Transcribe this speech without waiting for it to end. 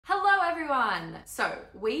everyone! So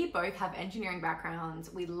we both have engineering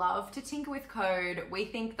backgrounds. We love to tinker with code. We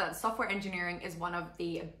think that software engineering is one of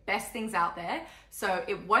the best things out there. So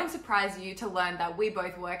it won't surprise you to learn that we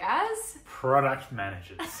both work as product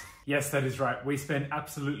managers. Yes, that is right. We spend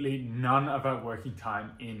absolutely none of our working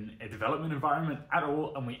time in a development environment at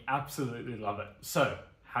all, and we absolutely love it. So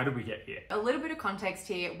how did we get here? A little bit of context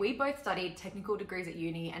here. We both studied technical degrees at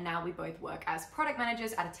uni, and now we both work as product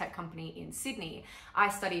managers at a tech company in Sydney. I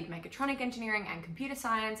studied mechatronic engineering and computer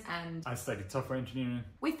science, and I studied software engineering.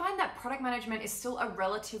 We find that product management is still a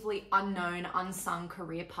relatively unknown, unsung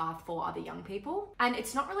career path for other young people. And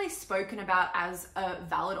it's not really spoken about as a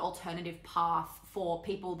valid alternative path for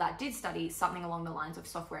people that did study something along the lines of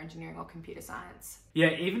software engineering or computer science. Yeah,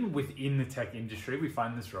 even within the tech industry, we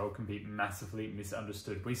find this role can be massively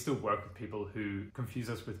misunderstood. We still work with people who confuse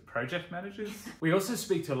us with project managers. We also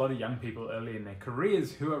speak to a lot of young people early in their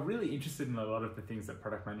careers who are really interested in a lot of the things that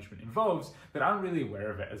product management involves, but aren't really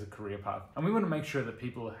aware of it as a career path. And we want to make sure that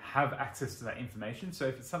people have access to that information. So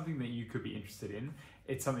if it's something that you could be interested in,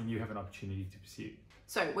 it's something you have an opportunity to pursue.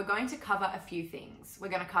 So we're going to cover a few things. We're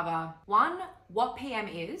going to cover 1, what PM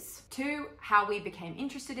is, 2, how we became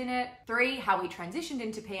interested in it, 3, how we transitioned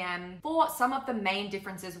into PM, 4, some of the main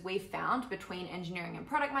differences we've found between engineering and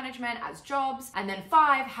product management as jobs, and then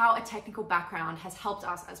 5, how a technical background has helped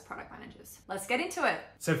us as product managers. Let's get into it.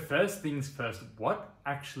 So first things first, what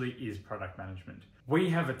actually is product management? We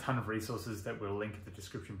have a ton of resources that we'll link in the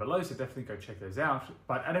description below, so definitely go check those out.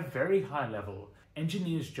 But at a very high level,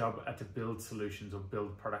 engineers' job are to build solutions or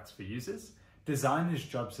build products for users. Designers'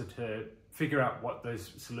 jobs are to figure out what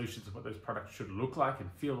those solutions and what those products should look like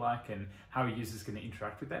and feel like and how a user's going to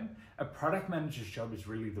interact with them. A product manager's job is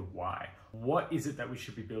really the why. What is it that we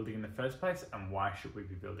should be building in the first place, and why should we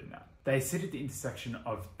be building that? They sit at the intersection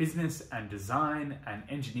of business and design and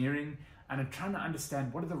engineering, and are trying to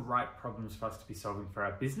understand what are the right problems for us to be solving for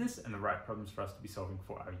our business and the right problems for us to be solving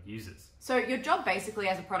for our users. So your job basically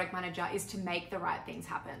as a product manager is to make the right things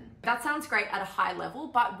happen. That sounds great at a high level,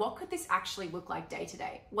 but what could this actually look like day to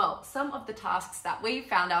day? Well, some of the tasks that we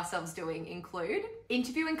found ourselves doing include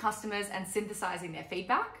interviewing customers and synthesizing their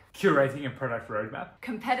feedback, curating a product roadmap,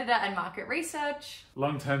 competitor and market research,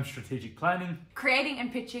 long-term strategic planning, creating and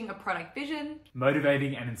pitching a product vision,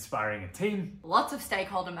 motivating and inspiring a team, lots of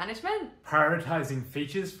stakeholder management, prioritizing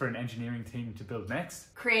features for an engineering team to build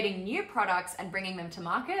next, creating new products and bringing them to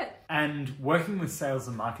market, and working with sales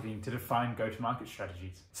and marketing to define go-to-market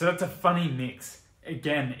strategies. So that's a funny mix.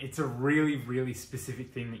 Again, it's a really, really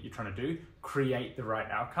specific thing that you're trying to do, create the right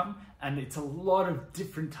outcome, and it's a lot of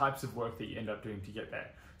different types of work that you end up doing to get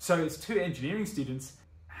there. So as 2 engineering students,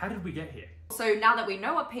 how did we get here? So now that we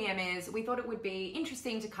know what PM is, we thought it would be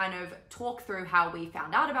interesting to kind of talk through how we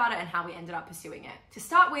found out about it and how we ended up pursuing it. To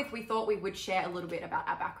start with, we thought we would share a little bit about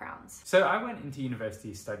our backgrounds. So I went into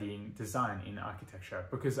university studying design in architecture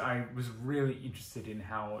because I was really interested in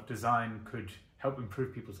how design could help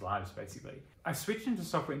improve people's lives, basically. I switched into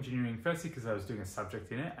software engineering firstly because I was doing a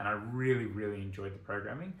subject in it and I really, really enjoyed the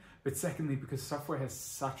programming. But secondly, because software has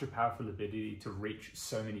such a powerful ability to reach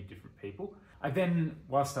so many different people. I then,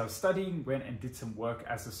 whilst I was studying, went and did some work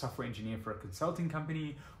as a software engineer for a consulting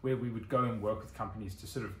company where we would go and work with companies to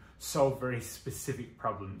sort of solve very specific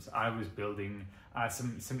problems. I was building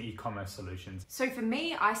some e-commerce solutions. So for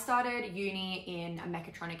me, I started uni in a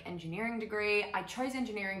mechatronic engineering degree. I chose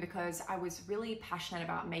engineering because I was really passionate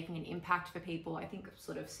about making an impact for people. I think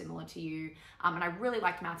sort of similar to you. And I really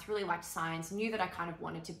liked maths, really liked science, knew that I kind of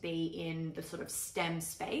wanted to be in the sort of STEM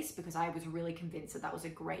space because I was really convinced that that was a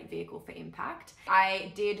great vehicle for impact.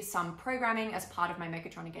 I did some programming as part of my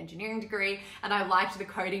mechatronic engineering degree, and I liked the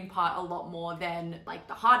coding part a lot more than like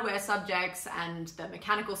the hardware subjects and the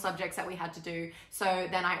mechanical subjects that we had to do. So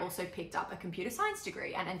then I also picked up a computer science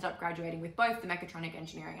degree and ended up graduating with both the mechatronic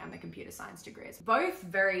engineering and the computer science degrees. Both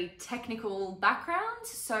very technical backgrounds,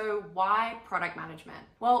 so why product management?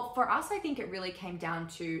 Well, for us, I think it really came down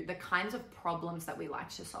to the kinds of problems that we like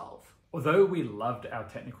to solve. Although we loved our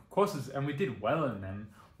technical courses and we did well in them,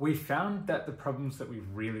 we found that the problems that we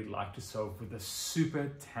really like to solve were the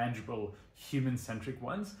super tangible, human-centric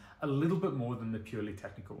ones, a little bit more than the purely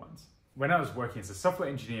technical ones. When I was working as a software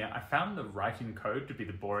engineer, I found the writing code to be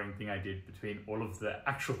the boring thing I did between all of the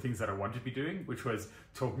actual things that I wanted to be doing, which was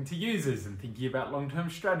talking to users and thinking about long-term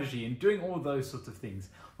strategy and doing all those sorts of things,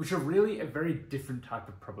 which are really a very different type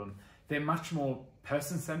of problem. They're much more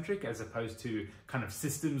person-centric as opposed to kind of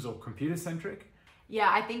systems or computer-centric. Yeah,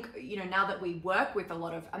 I think, now that we work with a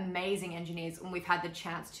lot of amazing engineers and we've had the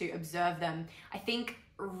chance to observe them, I think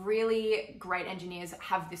really great engineers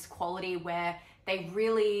have this quality where they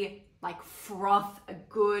really like froth a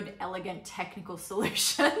good, elegant technical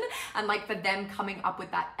solution. And like for them coming up with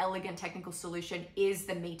that elegant technical solution is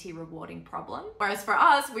the meaty, rewarding problem. Whereas for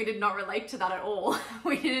us, we did not relate to that at all.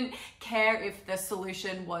 We didn't care if the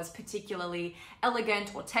solution was particularly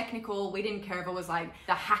elegant or technical. We didn't care if it was like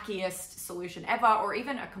the hackiest solution ever, or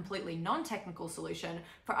even a completely non-technical solution.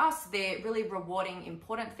 For us, the really rewarding,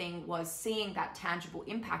 important thing was seeing that tangible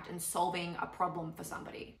impact and solving a problem for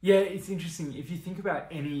somebody. Yeah, it's interesting. If you think about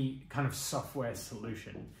any kind of software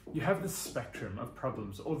solution, you have the spectrum of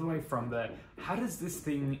problems all the way from the how does this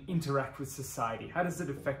thing interact with society? How does it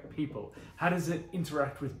affect people? How does it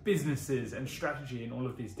interact with businesses and strategy and all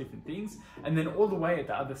of these different things? And then all the way at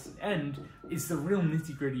the other end is the real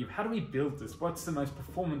nitty-gritty of how do we build this? What's the most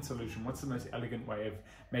performant solution? What's the most elegant way of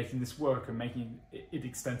making this work and making it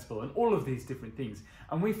extensible and all of these different things?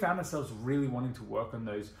 And we found ourselves really wanting to work on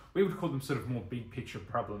those, we would call them sort of more big picture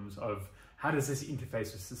problems of how does this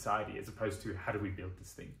interface with society as opposed to how do we build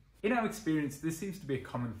this thing? In our experience, this seems to be a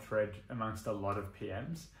common thread amongst a lot of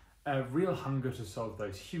PMs, a real hunger to solve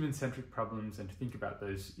those human-centric problems and to think about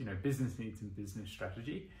those, business needs and business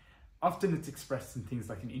strategy. Often it's expressed in things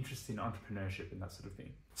like an interest in entrepreneurship and that sort of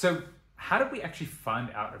thing. So how did we actually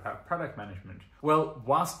find out about product management? Well,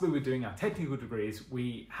 whilst we were doing our technical degrees,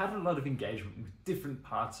 we had a lot of engagement with different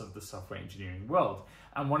parts of the software engineering world.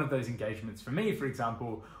 And one of those engagements for me, for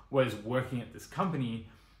example, was working at this company.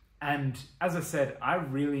 And as I said, I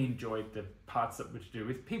really enjoyed the parts that were to do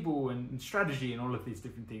with people and strategy and all of these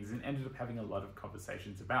different things, and ended up having a lot of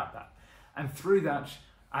conversations about that. And through that,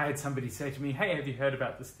 I had somebody say to me, hey, have you heard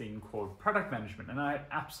about this thing called product management? And I had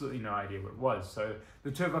absolutely no idea what it was. So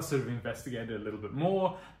the two of us sort of investigated a little bit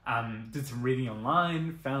more, did some reading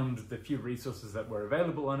online, found the few resources that were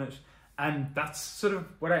available on it. And that's sort of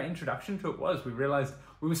what our introduction to it was. We realized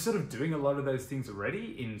we were sort of doing a lot of those things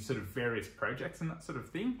already in sort of various projects and that sort of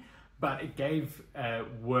thing, but it gave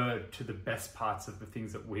word to the best parts of the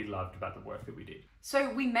things that we loved about the work that we did.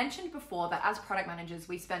 So we mentioned before that as product managers,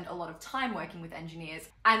 we spend a lot of time working with engineers,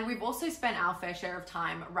 and we've also spent our fair share of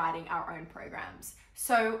time writing our own programs.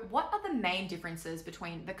 So what are the main differences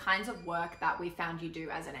between the kinds of work that we found you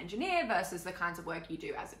do as an engineer versus the kinds of work you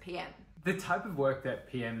do as a PM? The type of work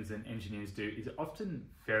that PMs and engineers do is often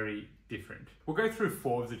very different. We'll go through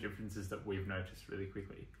 4 of the differences that we've noticed really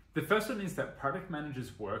quickly. The first one is that product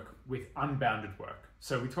managers work with unbounded work.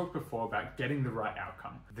 So we talked before about getting the right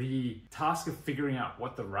outcome. The task of figuring out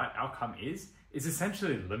what the right outcome is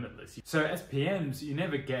essentially limitless. So as PMs, you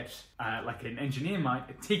never get, like an engineer might,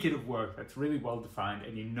 a ticket of work that's really well defined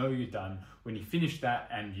and you're done when you finish that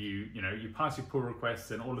and you pass your pull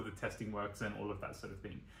requests and all of the testing works and all of that sort of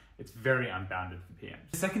thing. It's very unbounded for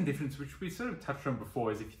PMs. The second difference, which we sort of touched on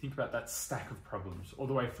before, is if you think about that stack of problems, all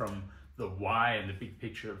the way from the why and the big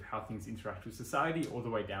picture of how things interact with society, all the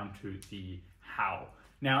way down to the how.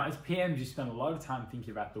 Now, as PMs, you spend a lot of time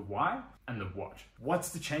thinking about the why and the what. What's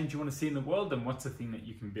the change you want to see in the world, and what's the thing that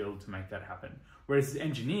you can build to make that happen? Whereas as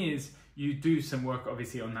engineers, you do some work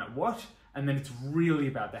obviously on that what, and then it's really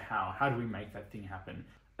about the how. How do we make that thing happen?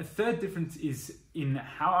 A third difference is in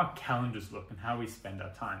how our calendars look and how we spend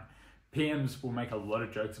our time. PMs will make a lot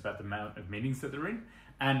of jokes about the amount of meetings that they're in,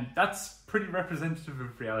 and that's pretty representative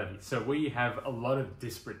of reality. So we have a lot of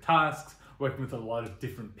disparate tasks, working with a lot of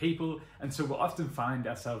different people, and so we'll often find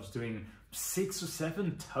ourselves doing 6 or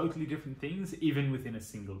 7 totally different things, even within a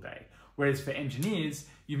single day. Whereas for engineers,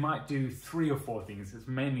 you might do 3 or 4 things. It's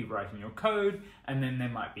mainly writing your code, and then there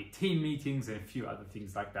might be team meetings and a few other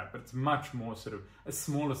things like that, but it's much more sort of a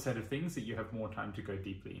smaller set of things that you have more time to go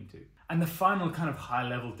deeply into. And the final kind of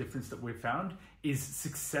high-level difference that we've found is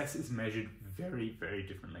success is measured very, very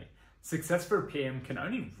differently. Success for a PM can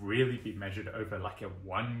only really be measured over like a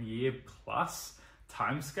 1 year plus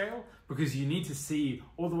timescale, because you need to see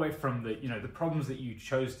all the way from the problems that you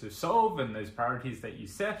chose to solve and those priorities that you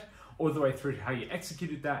set, all the way through to how you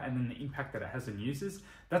executed that and then the impact that it has on users.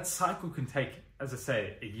 That cycle can take, as I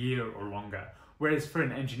say, a year or longer. Whereas for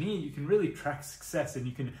an engineer, you can really track success and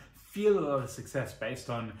you can feel a lot of success based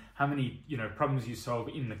on how many problems you solve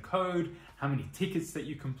in the code, how many tickets that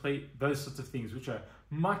you complete, those sorts of things, which are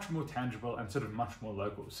much more tangible and sort of much more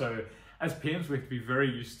local. So as PMs, we have to be very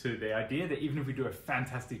used to the idea that even if we do a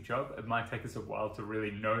fantastic job, it might take us a while to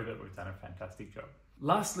really know that we've done a fantastic job.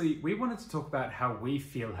 Lastly, we wanted to talk about how we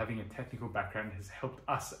feel having a technical background has helped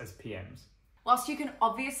us as PMs. Whilst you can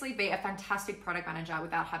obviously be a fantastic product manager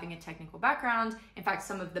without having a technical background, in fact,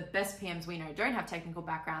 some of the best PMs we know don't have technical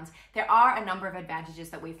backgrounds, there are a number of advantages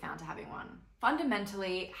that we've found to having one.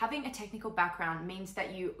 Fundamentally, having a technical background means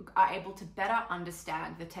that you are able to better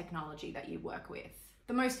understand the technology that you work with.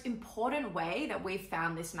 The most important way that we've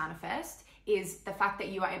found this manifest is the fact that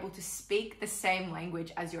you are able to speak the same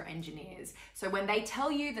language as your engineers. So when they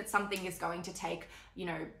tell you that something is going to take,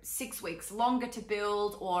 6 weeks longer to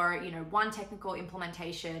build, or, one technical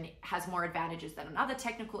implementation has more advantages than another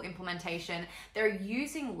technical implementation, they're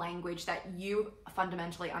using language that you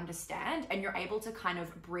fundamentally understand, and you're able to kind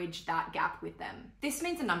of bridge that gap with them. This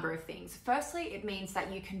means a number of things. Firstly, it means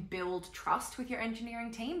that you can build trust with your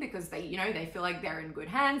engineering team because they feel like they're in good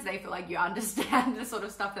hands. They feel like you understand the sort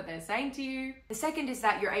of stuff that they're saying to you. The second is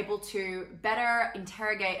that you're able to better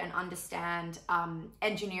interrogate and understand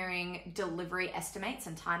engineering delivery estimates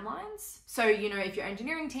and timelines. So, if your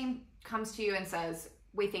engineering team comes to you and says,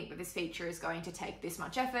 we think that this feature is going to take this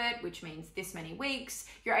much effort, which means this many weeks,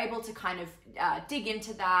 you're able to kind of dig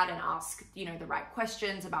into that and ask, the right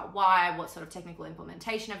questions about why, what sort of technical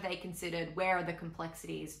implementation have they considered, where are the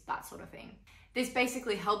complexities, that sort of thing. This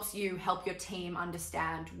basically helps you help your team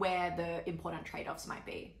understand where the important trade-offs might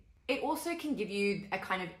be. It also can give you a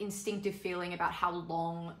kind of instinctive feeling about how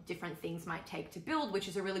long different things might take to build, which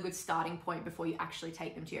is a really good starting point before you actually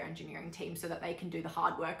take them to your engineering team so that they can do the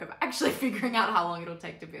hard work of actually figuring out how long it'll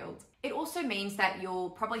take to build. It also means that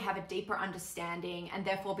you'll probably have a deeper understanding and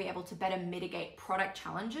therefore be able to better mitigate product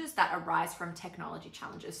challenges that arise from technology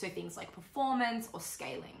challenges. So things like performance or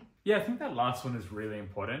scaling. Yeah, I think that last one is really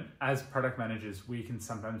important. As product managers, we can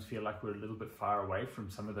sometimes feel like we're a little bit far away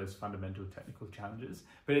from some of those fundamental technical challenges.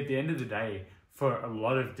 But at the end of the day, for a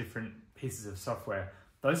lot of different pieces of software,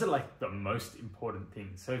 those are like the most important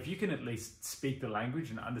things. So if you can at least speak the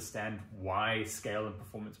language and understand why scale and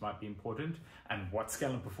performance might be important and what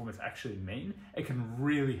scale and performance actually mean, it can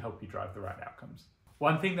really help you drive the right outcomes.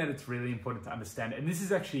 One thing that it's really important to understand, and this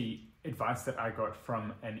is actually advice that I got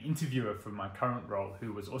from an interviewer for my current role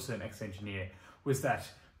who was also an ex-engineer, was that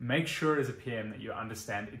make sure as a PM that you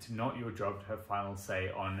understand it's not your job to have final say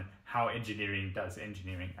on how engineering does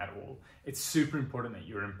engineering at all. It's super important that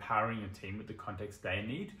you're empowering your team with the context they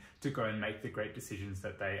need to go and make the great decisions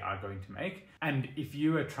that they are going to make. And if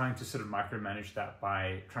you are trying to sort of micromanage that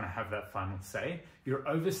by trying to have that final say, you're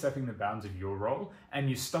overstepping the bounds of your role and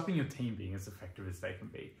you're stopping your team being as effective as they can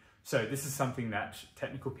be. So this is something that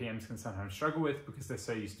technical PMs can sometimes struggle with because they're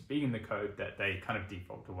so used to being in the code that they kind of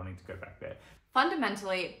default to wanting to go back there.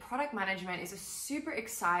 Fundamentally, product management is a super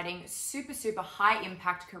exciting, super high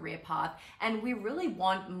impact career path, and we really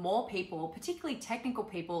want more people, particularly technical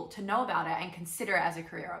people, to know about it and consider it as a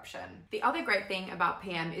career option. The other great thing about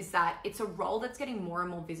PM is that it's a role that's getting more and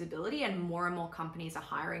more visibility and more companies are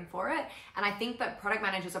hiring for it. And I think that product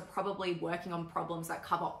managers are probably working on problems that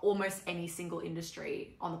cover almost any single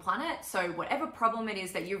industry on the planet. So whatever problem it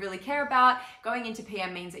is that you really care about, going into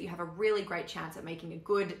PM means that you have a really great chance at making a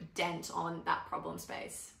good dent on that problem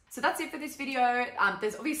space. So that's it for this video.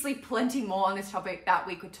 There's obviously plenty more on this topic that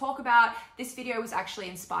we could talk about. This video was actually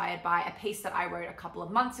inspired by a piece that I wrote a couple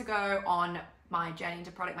of months ago on my journey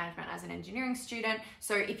into product management as an engineering student.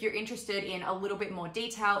 So if you're interested in a little bit more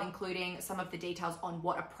detail, including some of the details on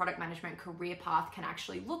what a product management career path can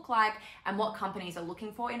actually look like and what companies are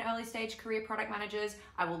looking for in early stage career product managers,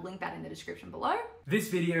 I will link that in the description below. This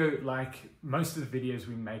video, like most of the videos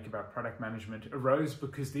we make about product management, arose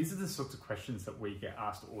because these are the sorts of questions that we get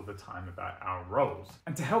asked all the time about our roles.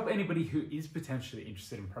 And to help anybody who is potentially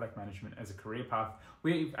interested in product management as a career path,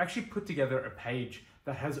 we've actually put together a page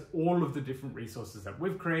that has all of the different resources that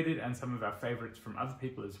we've created and some of our favorites from other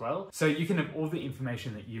people as well. So you can have all the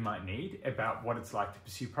information that you might need about what it's like to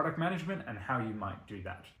pursue product management and how you might do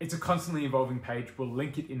that. It's a constantly evolving page. We'll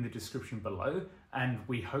link it in the description below, and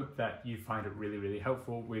we hope that you find it really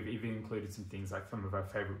helpful. We've even included some things like some of our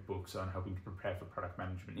favorite books on helping to prepare for product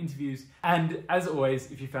management interviews. And as always,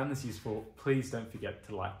 if you found this useful, please don't forget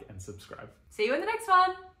to like and subscribe. See you in the next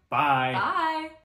one. Bye. Bye.